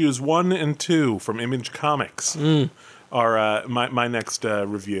issues 1 and 2 from Image Comics are my next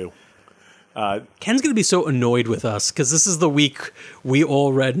review. Ken's going to be so annoyed with us because this is the week we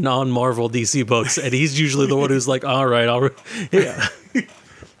all read non-Marvel DC books, and he's usually the one who's like, "All right, yeah."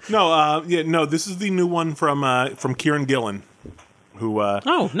 No, this is the new one from Kieran Gillen, who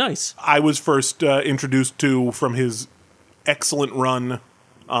oh, nice. I was first introduced to from his excellent run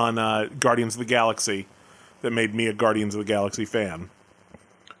on Guardians of the Galaxy. That made me a Guardians of the Galaxy fan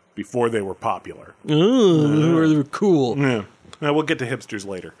before they were popular. Ooh, they were cool. Yeah. Now, we'll get to hipsters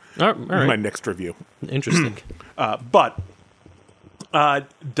later. All right. My next review. Interesting. But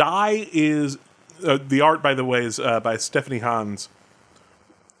Die is... the art, by the way, is by Stephanie Hans.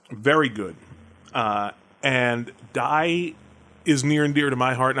 Very good. And Die is near and dear to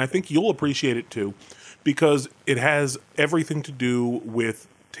my heart, and I think you'll appreciate it too, because it has everything to do with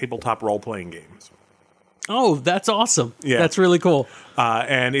tabletop role-playing games. Oh, that's awesome. Yeah. That's really cool.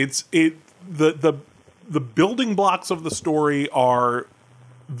 And the building blocks of the story are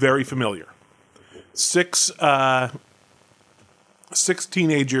very familiar. 6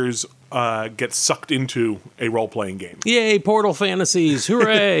 teenagers get sucked into a role-playing game. Yay, Portal Fantasies.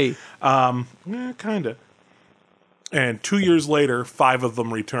 Hooray. Kind of. And 2 years later, 5 of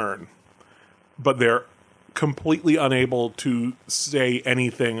them return. But they're completely unable to say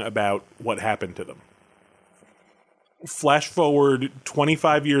anything about what happened to them. Flash forward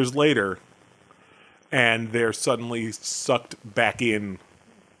 25 years later, and they're suddenly sucked back in,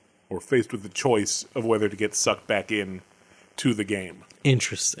 or faced with the choice of whether to get sucked back in to the game.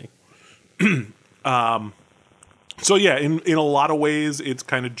 Interesting. So yeah, in a lot of ways, it's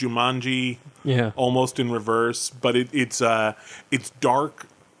kind of Jumanji, almost in reverse. But it's dark,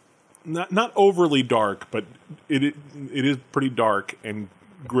 not overly dark, but it is pretty dark and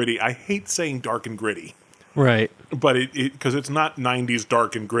gritty. I hate saying dark and gritty. Right. But because it's not 90s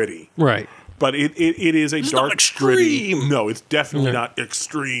dark and gritty. Right. But it is a it's dark, not extreme. Gritty. No, it's definitely not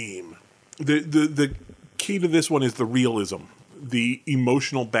extreme. The key to this one is the realism. the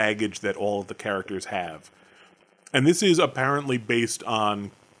emotional baggage that all of the characters have. And this is apparently based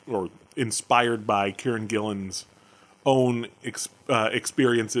on or inspired by Kieran Gillen's own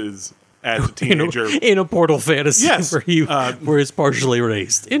experiences as a teenager in a Portal fantasy, yes, where he's partially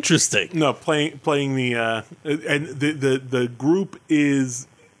raised. Interesting. No, playing the and the group is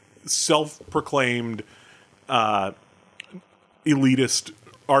self-proclaimed elitist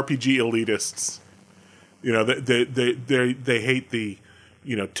RPG elitists. You know, they hate the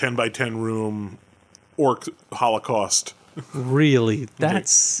 10 by 10 room orc Holocaust. Really,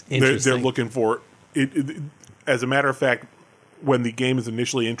 that's interesting. They're looking for it. As a matter of fact, when the game is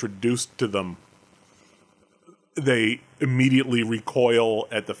initially introduced to them, they immediately recoil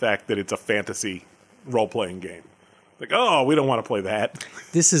at the fact that it's a fantasy role-playing game. Like, oh, we don't want to play that.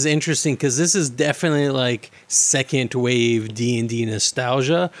 This is interesting because this is definitely like second wave D&D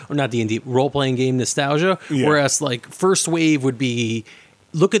nostalgia, or not D&D, role-playing game nostalgia. Yeah. Whereas like first wave would be,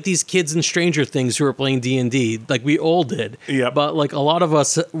 look at these kids in Stranger Things who are playing D&D, like we all did. Yeah. But like a lot of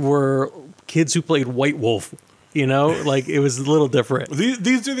us were kids who played White Wolf. Like it was a little different.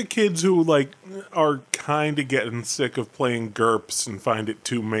 These are the kids who like are kind of getting sick of playing GURPS and find it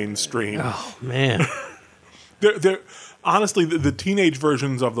too mainstream. Oh man, they're honestly the teenage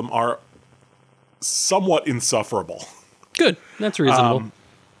versions of them are somewhat insufferable. Good, that's reasonable.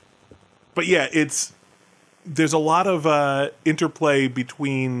 But yeah, there's a lot of interplay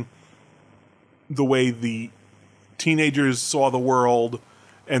between the way the teenagers saw the world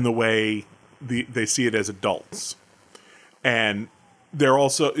and the way they see it as adults, and there's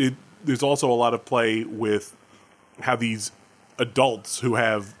also a lot of play with how these adults who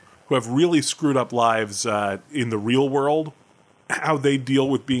have really screwed up lives in the real world, how they deal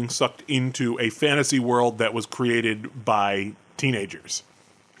with being sucked into a fantasy world that was created by teenagers.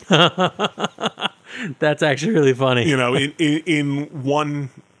 That's actually really funny. In one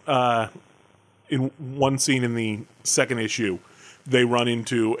scene in the second issue, they run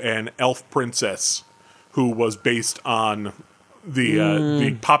into an elf princess who was based on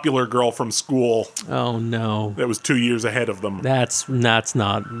the popular girl from school. Oh no, that was 2 years ahead of them. That's not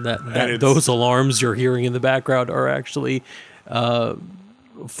that those alarms you're hearing in the background are actually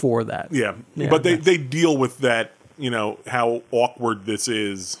for that. Yeah, but they deal with that. How awkward this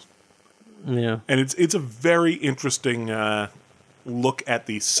is. Yeah, and it's a very interesting look at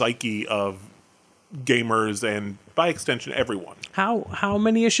the psyche of gamers and by extension everyone. How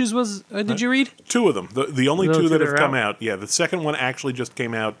many issues did you read? 2 of them. The only 2 that have come out. Yeah, the second one actually just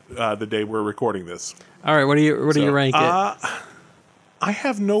came out the day we're recording this. All right, what do you rank it? I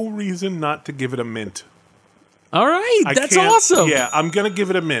have no reason not to give it a mint. All right, that's awesome. Yeah, I'm gonna give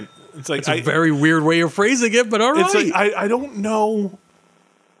it a mint. It's like a very weird way of phrasing it, but all right. It's like I don't know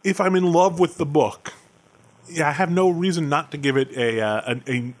if I'm in love with the book. Yeah, I have no reason not to give it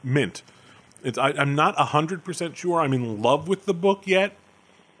a mint. I'm not 100% sure I'm in love with the book yet,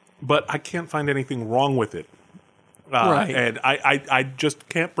 but I can't find anything wrong with it. Right. And I just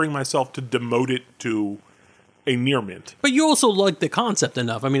can't bring myself to demote it to a near mint. But you also like the concept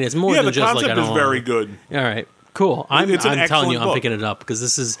enough. I mean, it's more than just like... Yeah, the concept is very good. All right, cool. I'm telling you, I'm picking it up because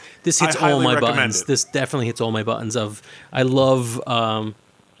this hits all my buttons. This definitely hits all my buttons I love...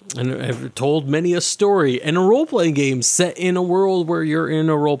 and I've told many a story in a role-playing game set in a world where you're in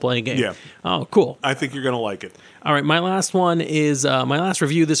a role-playing game. Yeah. Oh, cool. I think you're going to like it. All right, my last one is, my last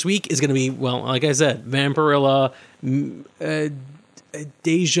review this week is going to be, well, like I said, Vampirella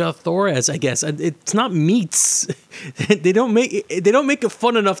Deja Torres, I guess. It's not meats. They don't make it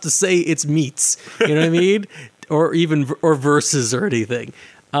fun enough to say it's meats. You know what I mean? or verses or anything.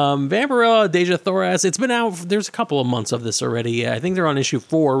 Vampirella Deja Torres, it's been out, there's a couple of months of this already. I think they're on issue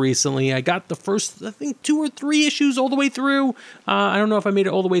 4 recently. I got the first, I think 2 or 3 issues all the way through. I don't know if I made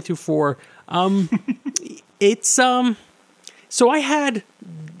it all the way through 4. So I had,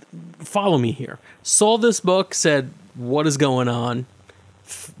 follow me here, saw this book, said, what is going on?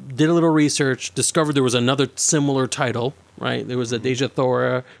 Did a little research, discovered there was another similar title, right? There was a Deja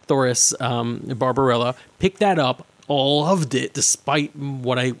Torres, Barbarella, picked that up, loved it despite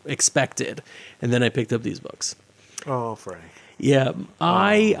what I expected, and then I picked up these books. Oh, Frank. Yeah,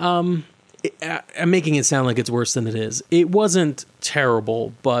 I'm making it sound like it's worse than it is. It wasn't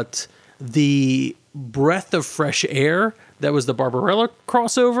terrible, but the breath of fresh air that was the Barbarella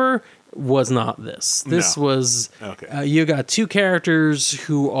crossover was not this. This was okay. You got 2 characters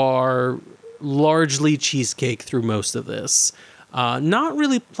who are largely cheesecake through most of this. Not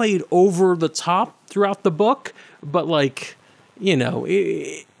really played over the top throughout the book, but like,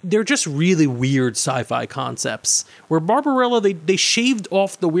 they're just really weird sci-fi concepts where Barbarella, they shaved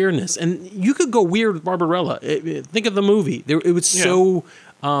off the weirdness, and you could go weird with Barbarella. Think of the movie. It was so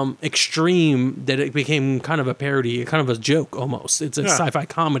extreme that it became kind of a parody, kind of a joke almost. It's a sci-fi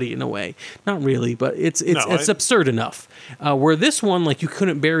comedy in a way. Not really, but it's absurd enough. Where this one, like, you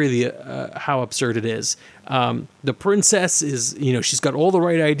couldn't bury the how absurd it is. The princess is, she's got all the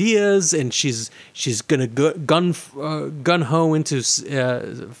right ideas, and she's gonna gun ho into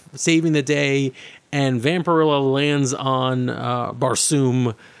saving the day, and Vampirella lands on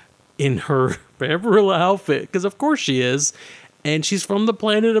Barsoom in her Vampirella outfit, because of course she is, and she's from the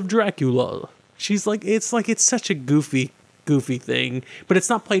planet of Dracula. She's like it's such a goofy thing, but it's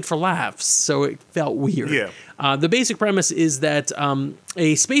not played for laughs, so it felt weird. Yeah. The basic premise is that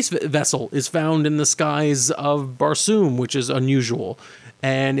a space vessel is found in the skies of Barsoom, which is unusual,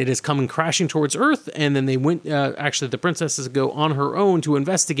 and it is coming crashing towards Earth, and then they went, actually the princesses go on her own to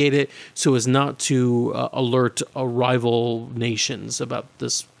investigate it so as not to alert rival nations about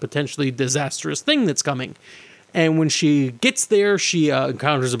this potentially disastrous thing that's coming. And when she gets there, she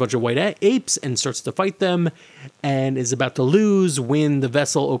encounters a bunch of white apes and starts to fight them, and is about to lose when the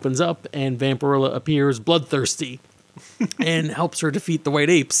vessel opens up and Vampirella appears bloodthirsty and helps her defeat the white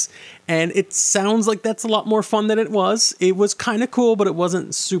apes. And it sounds like that's a lot more fun than it was. It was kind of cool, but it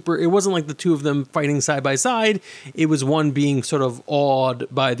wasn't like the two of them fighting side by side. It was one being sort of awed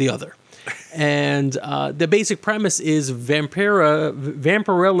by the other. And the basic premise is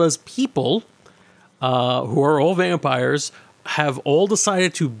Vampirella's people, who are all vampires, have all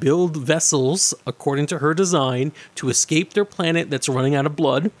decided to build vessels according to her design to escape their planet that's running out of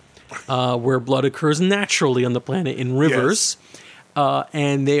blood, where blood occurs naturally on the planet in rivers. Yes.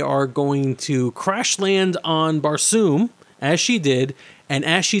 And they are going to crash land on Barsoom, as she did. And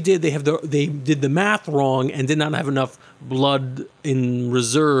as she did, they did the math wrong and did not have enough blood in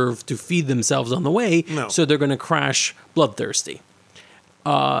reserve to feed themselves on the way. No. So they're going to crash bloodthirsty.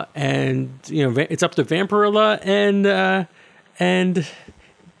 And it's up to Vampirella and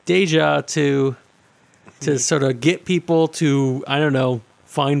Deja to sort of get people to, I don't know,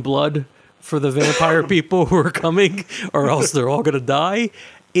 find blood for the vampire people who are coming, or else they're all gonna die.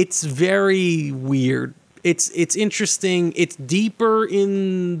 It's very weird. It's interesting. It's deeper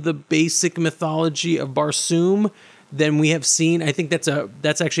in the basic mythology of Barsoom than we have seen. I think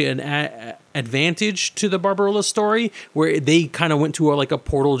that's actually an advantage to the Barbarella story, where they kind of went to a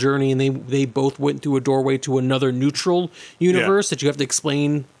portal journey, and they both went through a doorway to another neutral universe that you have to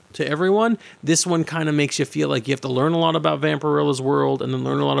explain to everyone. This one kind of makes you feel like you have to learn a lot about Vampirella's world and then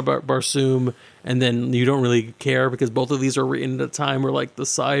learn a lot about Barsoom, and then you don't really care because both of these are written at a time where the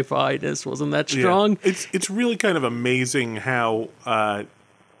sci-fi-ness wasn't that strong. Yeah. It's really kind of amazing how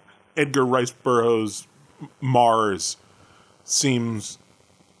Edgar Rice Burroughs' Mars seems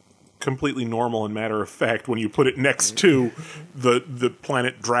completely normal and matter of fact when you put it next to the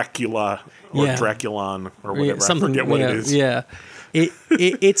planet Dracula or Draculon or whatever. I forget what it is. Yeah,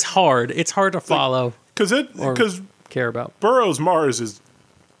 it's hard. It's hard to follow because care about. Burroughs' Mars is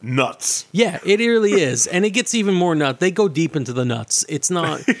nuts. Yeah, it really is, and it gets even more nuts. They go deep into the nuts. It's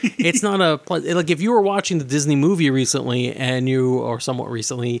not. It's not if you were watching the Disney movie recently, or somewhat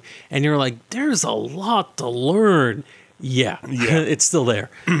recently, and you're like, "There's a lot to learn." Yeah. It's still there.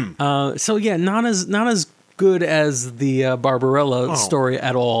 So yeah, not as good as the Barbarella story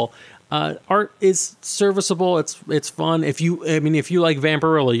at all. Art is serviceable. It's fun. If you like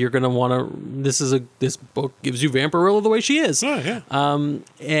Vampirella, you're gonna want to. This book gives you Vampirella the way she is. Oh, yeah.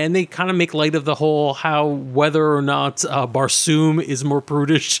 And they kind of make light of the whole whether or not Barsoom is more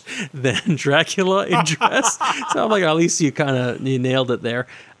prudish than Dracula in dress. So I'm like, at least you nailed it there.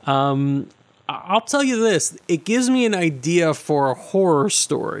 I'll tell you this: it gives me an idea for a horror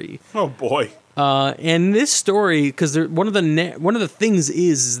story. Oh boy. And this story, because one of the things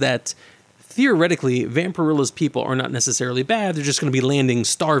is that theoretically Vampirella's people are not necessarily bad. They're just going to be landing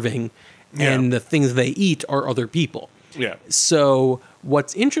starving, and the things they eat are other people. Yeah. So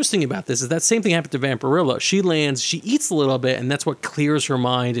what's interesting about this is that same thing happened to Vampirella. She lands, she eats a little bit, and that's what clears her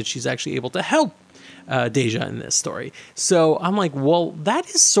mind, and she's actually able to help Deja in this story. So I'm like, well, that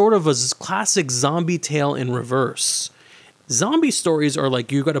is sort of a classic zombie tale in reverse. Zombie stories are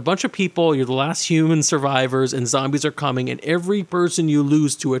like, you've got a bunch of people, you're the last human survivors, and zombies are coming, and every person you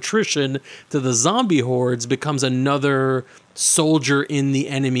lose to attrition to the zombie hordes becomes another soldier in the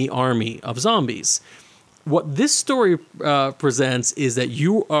enemy army of zombies. What this story presents is that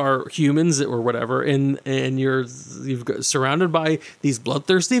you are humans or whatever, and you've got surrounded by these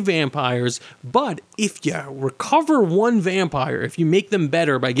bloodthirsty vampires. But if you recover one vampire, if you make them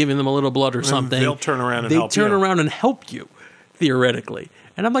better by giving them a little blood or something, they'll turn around and help you. around and help you, theoretically.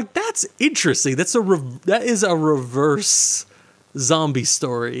 And I'm like, that's interesting. That is a reverse zombie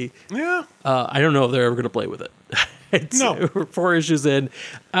story. Yeah. I don't know if they're ever going to play with it. No. We're 4 issues in.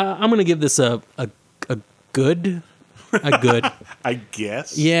 I'm going to give this a good. A good. I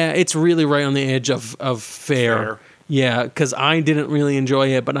guess. Yeah, it's really right on the edge of fair. Yeah, because I didn't really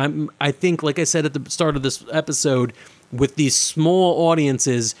enjoy it, but I think, like I said at the start of this episode, with these small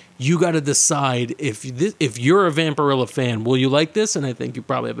audiences, you got to decide if you're a Vampirella fan, will you like this? And I think you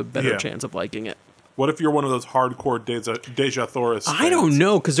probably have a better chance of liking it. What if you're one of those hardcore Deja Thoris fans? I don't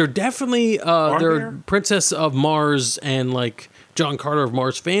know, because they're definitely there? Princess of Mars and like John Carter of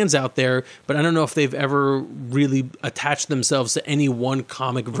Mars fans out there, but I don't know if they've ever really attached themselves to any one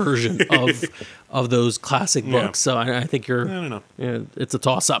comic version of those classic books. So I think I don't know. Yeah, it's a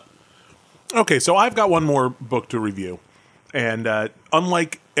toss up. Okay, so I've got one more book to review, and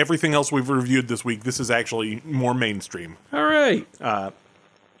unlike everything else we've reviewed this week, this is actually more mainstream. All right.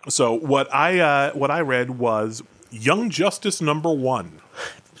 So what I read was Young Justice #1.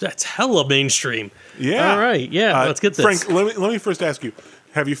 That's hella mainstream. Yeah. All right. Yeah. Let's get this. Frank, let me first ask you: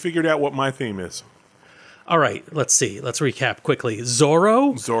 have you figured out what my theme is? All right. Let's see. Let's recap quickly.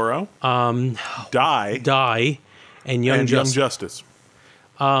 Zorro, Die, and Young Justice.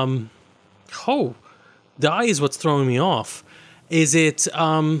 Die is what's throwing me off. Is it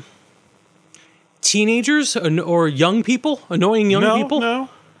teenagers or young people? Annoying young people? No.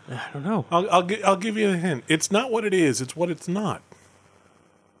 I don't know. I'll give you a hint. It's not what it is. It's what it's not.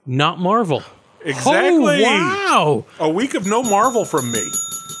 Not Marvel. Exactly. Oh, wow. A week of no Marvel from me.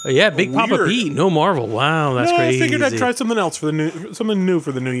 Yeah, Big Papa Weird. Pete, no Marvel. Wow, that's crazy. I figured I'd try something else something new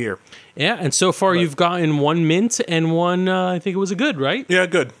for the new year. Yeah, and so far you've gotten one mint and one. I think it was a good, right? Yeah,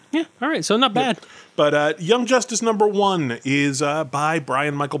 good. Yeah, all right. So not bad. But Young Justice #1 is by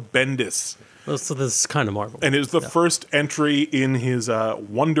Brian Michael Bendis. Well, so this is kind of Marvel, and it's the first entry in his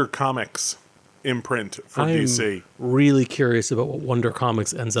Wonder Comics imprint for DC. Really curious about what Wonder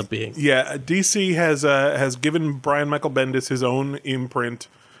Comics ends up being. Yeah, DC has given Brian Michael Bendis his own imprint,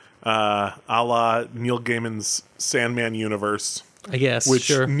 a la Neil Gaiman's Sandman universe. I guess, which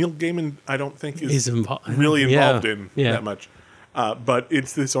sure. Neil Gaiman, I don't think is really involved in that much. But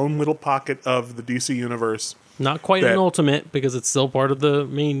it's this own little pocket of the DC universe. Not quite an ultimate, because it's still part of the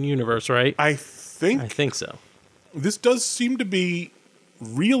main universe, right? I think so. This does seem to be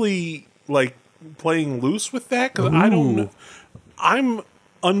really like playing loose with that, because I don't know. I'm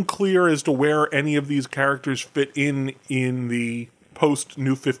unclear as to where any of these characters fit in the post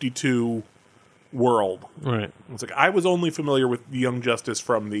New 52 world. Right. It's like I was only familiar with Young Justice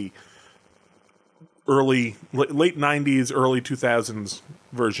from the late 90s, early 2000s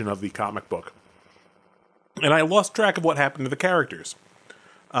version of the comic book. And I lost track of what happened to the characters.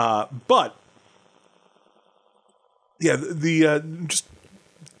 But yeah, just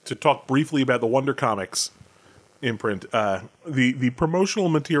to talk briefly about the Wonder Comics imprint, the promotional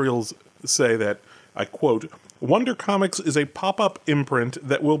materials say that, I quote, Wonder Comics is a pop-up imprint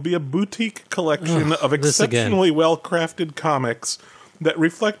that will be a boutique collection of exceptionally well-crafted comics that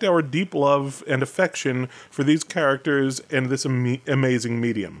reflect our deep love and affection for these characters and this amazing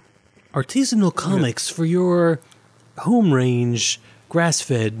medium. Artisanal comics for your home range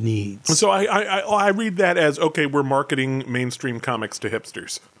grass-fed needs. So I read that as, okay, we're marketing mainstream comics to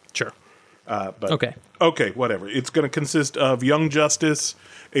hipsters. Sure. But okay, whatever. It's going to consist of Young Justice,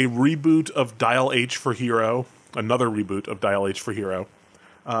 a reboot of Dial H for Hero, another reboot of Dial H for Hero,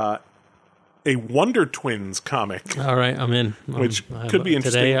 a Wonder Twins comic. All right, I'm in. Which could be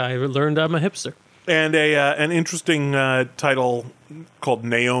interesting. Today I learned I'm a hipster. And an interesting title called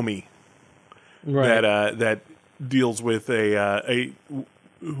Naomi, right? That deals with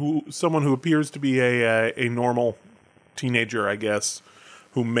someone who appears to be a normal teenager, I guess,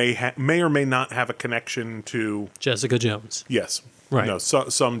 who may or may not have a connection to Jessica Jones. Yes, right. No,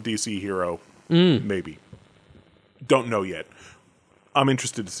 some DC hero, maybe. Don't know yet. I'm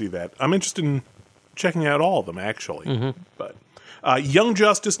interested to see that. I'm interested in checking out all of them, actually. Mm-hmm. But Young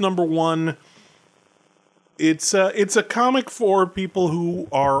Justice '1. It's a comic for people who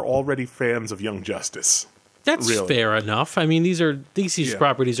are already fans of Young Justice. That's fair enough. I mean, DC's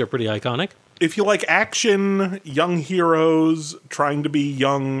properties are pretty iconic. If you like action, young heroes trying to be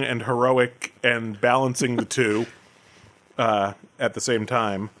young and heroic and balancing the two at the same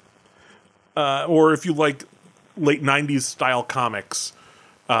time, or if you like late 90s style comics,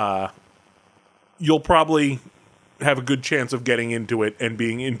 you'll probably have a good chance of getting into it and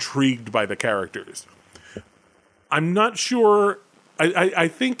being intrigued by the characters. I'm not sure. I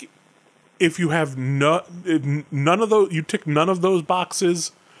think if you have none of those, you tick none of those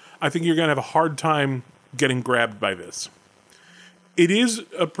boxes, I think you're going to have a hard time getting grabbed by this. It is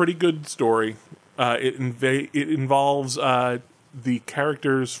a pretty good story. It involves the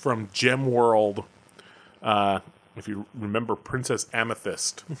characters from Gem World. If you remember Princess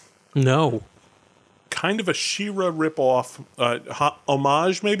Amethyst. No. Kind of a She-Ra ripoff.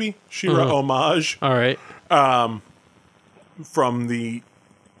 Homage, maybe? She-Ra homage. All right. From the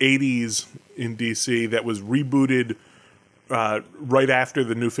 80s in DC that was rebooted right after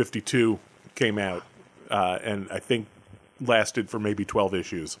the New 52 came out. And I think lasted for maybe 12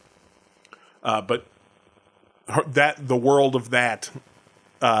 issues. But the world of that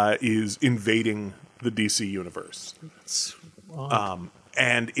is invading the DC universe. That's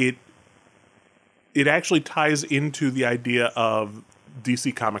And it actually ties into the idea of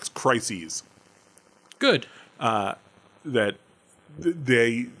DC Comics crises. good. That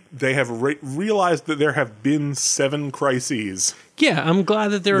they have realized that there have been 7 crises. Yeah, I'm glad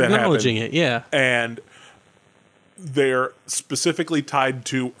that they're That acknowledging happened. it. Yeah. And they're specifically tied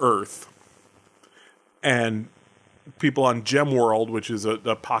to Earth. And people on Gem World, which is a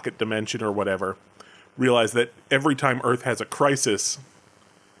pocket dimension or whatever, realize that every time Earth has a crisis,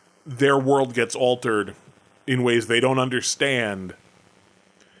 their world gets altered in ways they don't understand.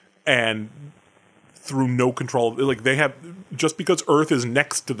 And through no control, like they have, just because Earth is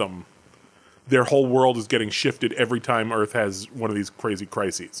next to them, their whole world is getting shifted every time Earth has one of these crazy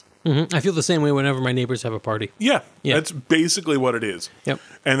crises. I feel the same way whenever my neighbors have a party. Yeah, Yeah. that's basically what it is. Yep.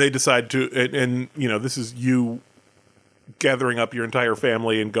 And they decide to, and you know, this is you gathering up your entire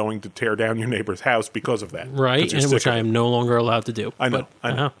family and going to tear down your neighbor's house because of that. Right, 'Cause you're and sick which of I it. am no longer allowed to do. I know,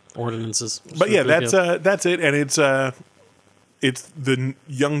 I know. Ordinances. But yeah, that's it, and it's the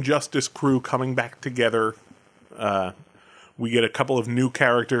Young Justice crew coming back together. We get a couple of new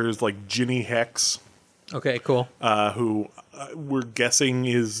characters like Ginny Hex, okay, cool. who we're guessing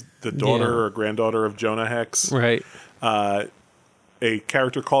is the daughter or granddaughter of Jonah Hex. Right. A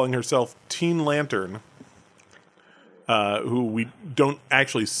character calling herself Teen Lantern, who we don't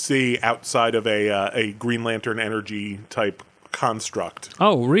actually see outside of a Green Lantern energy type construct.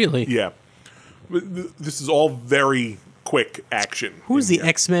 Oh, really? Yeah. This is all very quick action. Who's in the here.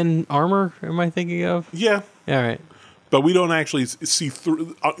 X-Men armor? Am I thinking of? Yeah. All right. But we don't actually see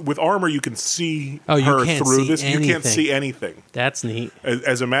through. With armor, you can see Oh, you her can't through see this. You can't anything. see anything. That's neat.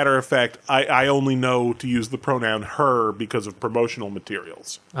 As a matter of fact, I only know to use the pronoun her because of promotional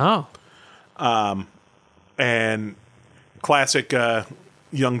materials. Oh. And classic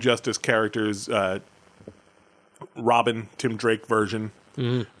Young Justice characters, Robin, Tim Drake version,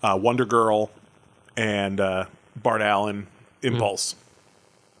 Wonder Girl, and Bart Allen, Impulse,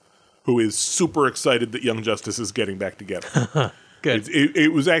 who is super excited that Young Justice is getting back together. Good.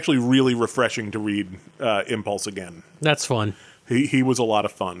 It was actually really refreshing to read Impulse again. That's fun. He was a lot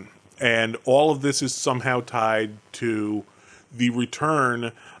of fun. And all of this is somehow tied to the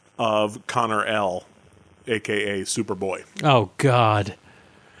return of Connor L., a.k.a. Superboy. Oh, God.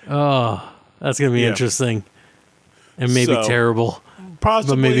 Oh, that's going to be Yeah. interesting. And maybe So, terrible,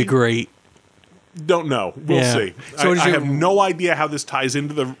 Possibly. but maybe great. Don't know. We'll Yeah. see. So I have no idea how this ties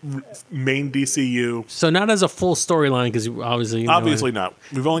into the main DCU. So not as a full storyline, because obviously... Obviously not.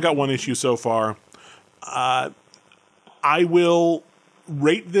 We've only got one issue so far. I will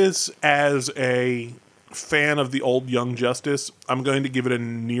rate this as a fan of the old Young Justice. I'm going to give it a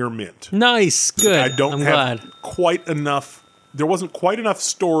near mint. Nice. Good. I don't I'm have glad. quite enough. There wasn't quite enough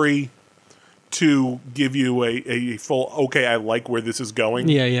story to give you a full, okay, I like where this is going.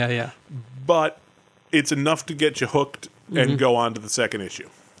 Yeah. But it's enough to get you hooked and go on to the second issue.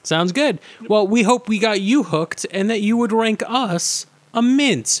 Sounds good. Well, we hope we got you hooked and that you would rank us a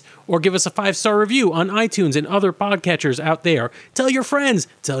mint or give us a 5-star review on iTunes and other podcatchers out there. Tell your friends,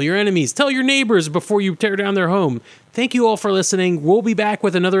 tell your enemies, tell your neighbors before you tear down their home. Thank you all for listening. We'll be back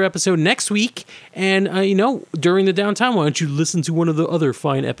with another episode next week. And, during the downtime, why don't you listen to one of the other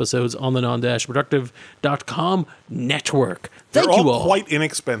fine episodes on the non-productive.com network. Thank They're you all all. quite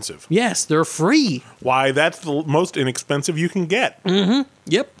inexpensive. Yes, they're free. Why, that's the most inexpensive you can get.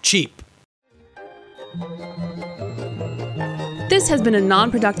 Yep, cheap. This has been a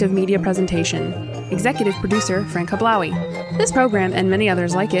non-productive media presentation. Executive producer Frank Hablawi. This program and many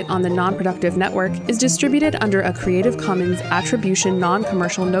others like it on the Non-Productive Network is distributed under a Creative Commons Attribution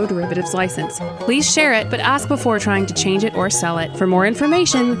Non-Commercial No Derivatives license. Please share it, but ask before trying to change it or sell it. For more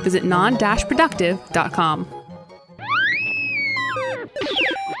information, visit non-productive.com.